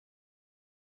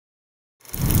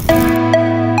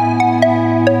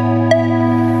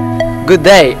Good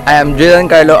day, I am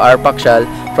Giancarlo R. Pakshal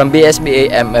from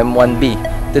BSBA MM1B.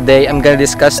 Today, I'm gonna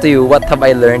discuss to you what have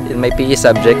I learned in my PE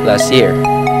subject last year.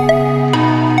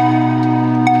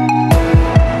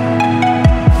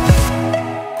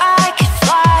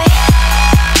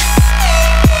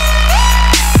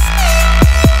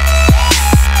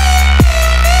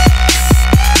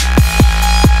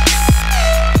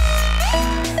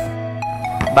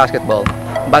 Basketball.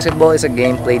 Basketball is a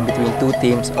game played between two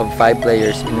teams of 5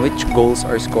 players in which goals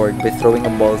are scored by throwing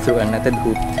a ball through a netted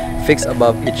hoop fixed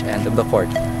above each end of the court.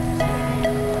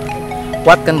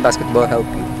 What can basketball help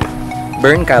you?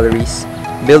 Burn calories,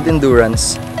 build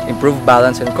endurance, improve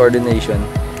balance and coordination,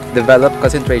 develop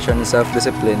concentration and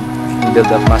self-discipline, and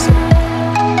build up muscle.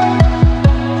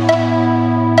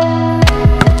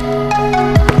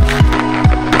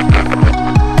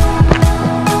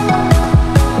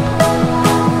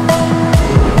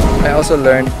 I also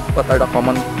learned what are the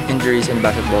common injuries in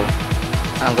basketball: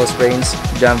 ankle sprains,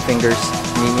 jam fingers,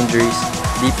 knee injuries,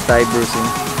 deep thigh bruising,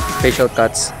 facial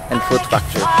cuts, and foot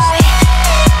fractures.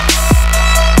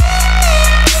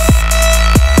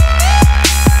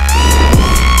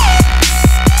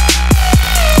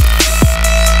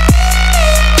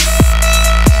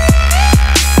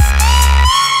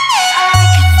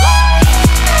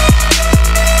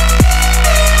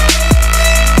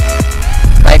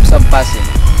 Types of passing: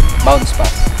 bounce pass,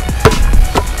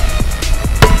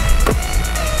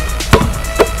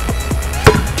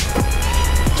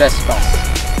 chest pass,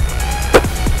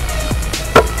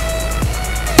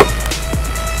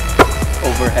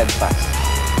 overhead pass,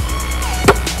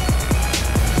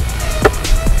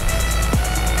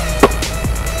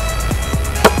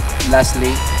 lastly,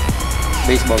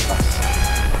 baseball pass.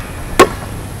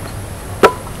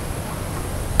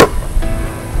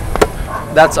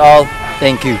 That's all.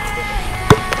 Thank you.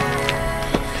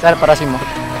 Sir, parasin mo.